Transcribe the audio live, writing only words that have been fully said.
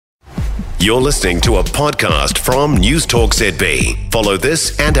You're listening to a podcast from News Talk ZB. Follow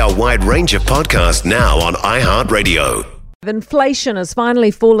this and our wide range of podcasts now on iHeartRadio. Inflation has finally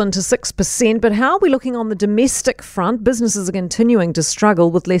fallen to 6%, but how are we looking on the domestic front? Businesses are continuing to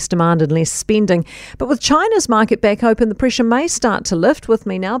struggle with less demand and less spending. But with China's market back open, the pressure may start to lift. With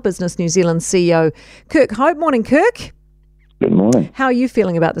me now, Business New Zealand CEO Kirk Hope. Morning, Kirk. Good morning. How are you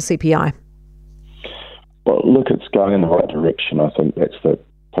feeling about the CPI? Well, look, it's going in the right direction. I think that's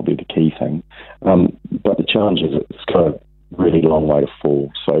probably the key thing. But the challenge is it's got a really long way to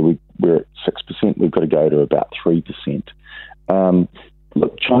fall. So we're at 6%. We've got to go to about 3%.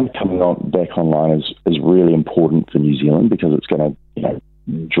 Look, China coming back online is really important for New Zealand because it's going to,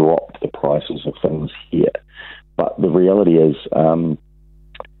 drop the prices of things here. But the reality is,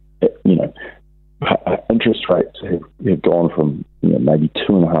 interest rates have gone from maybe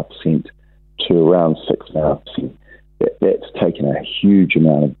 2.5% to around 6.5%. That's taken a huge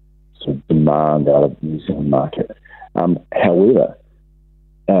amount of sort of demand out of the New Zealand market. However,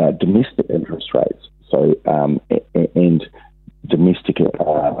 domestic interest rates, and domestic,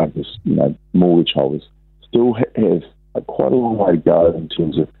 mortgage holders still have quite a long way to go in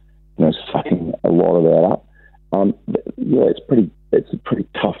terms of, sucking a lot of that up. It's a pretty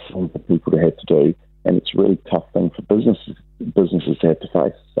tough thing for people to have to do, and it's a really tough thing for businesses to have to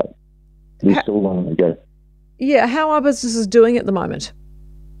face. So there's still a long way to go. Yeah, how are businesses doing at the moment?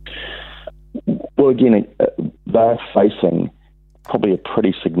 Well, again, they're facing probably a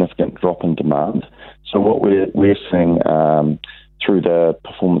pretty significant drop in demand. So what we're seeing through the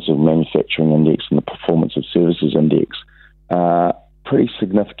performance of manufacturing index and the performance of services index, pretty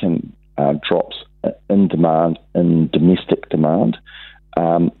significant drops in demand, in domestic demand.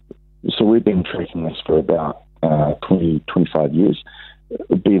 So we've been tracking this for about 25 years. It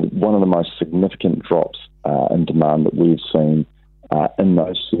would be one of the most significant drops in demand that we've seen in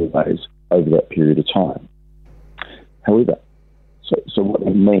those surveys over that period of time. However, so what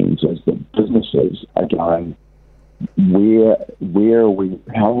that means is that businesses are going, where are we,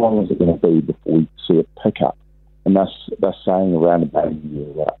 how long is it going to be before we see a pickup? And they're saying around about a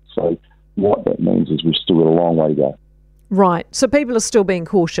year out. So what that means is we've still got a long way to go. Right. So people are still being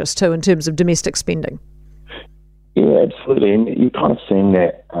cautious too in terms of domestic spending. Yeah, absolutely. And you're kind of seeing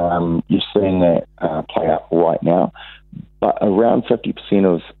that, play out right now. But around 50%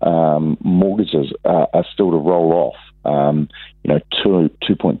 of mortgages are still to roll off, 2.2,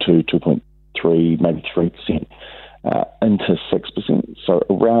 2.3, maybe 3% into 6%. So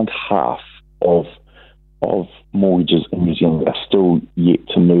around half of mortgages in New Zealand are still yet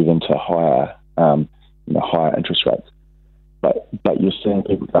to move into higher interest rates. But you're seeing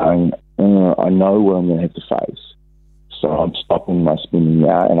people going, I know what I'm going to have to face, so I'm stopping my spending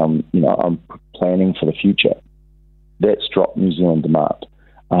now, and I'm planning for the future. That's dropped New Zealand demand,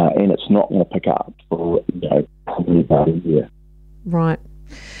 and it's not going to pick up for probably about a year. Right.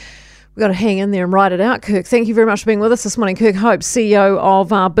 We've got to hang in there and ride it out, Kirk. Thank you very much for being with us this morning. Kirk Hope, CEO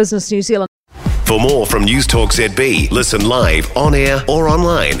of Business New Zealand. For more from News Talk ZB, listen live, on air or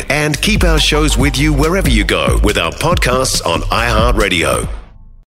online, and keep our shows with you wherever you go with our podcasts on iHeartRadio.